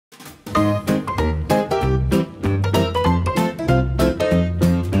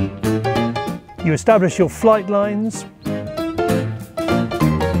You establish your flight lines.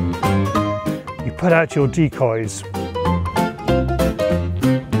 You put out your decoys.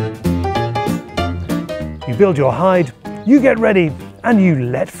 You build your hide, you get ready, and you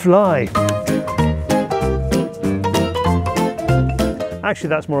let fly. Actually,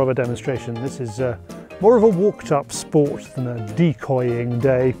 that's more of a demonstration. This is more of a walked-up sport than a decoying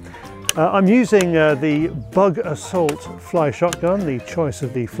day. I'm using the Bug-A-Salt fly shotgun, the choice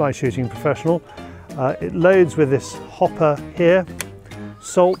of the fly shooting professional. It loads with this hopper here.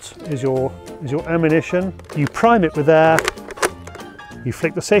 Salt is your ammunition. You prime it with air, you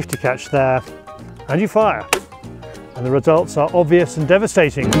flick the safety catch there, and you fire. And the results are obvious and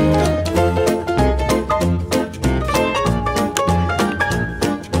devastating.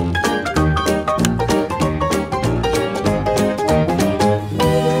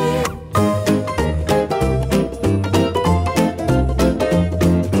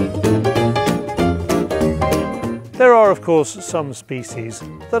 There are, of course, some species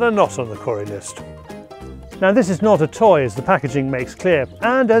that are not on the quarry list. Now, this is not a toy, as the packaging makes clear,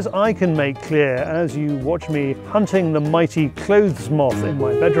 and as I can make clear as you watch me hunting the mighty clothes moth in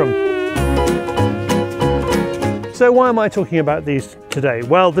my bedroom. So why am I talking about these today?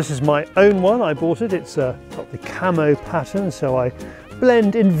 Well, this is my own one. I bought it. It's got the camo pattern, so I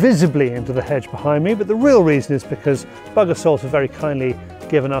blend invisibly into the hedge behind me, but the real reason is because Bug-A-Salt have very kindly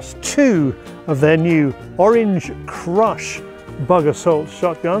given us 2 of their new Orange Crush Bug-A-Salt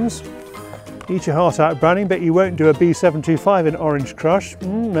shotguns. Eat your heart out, Browning, bet you won't do a B725 in Orange Crush.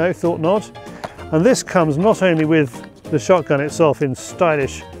 No, thought not. And this comes not only with the shotgun itself in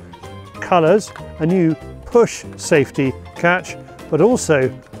stylish colours, a new push safety catch, but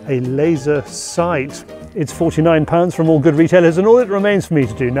also a laser sight. It's £49 from all good retailers, and all it remains for me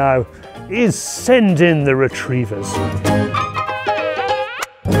to do now is send in the retrievers.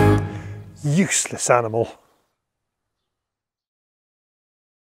 Useless animal.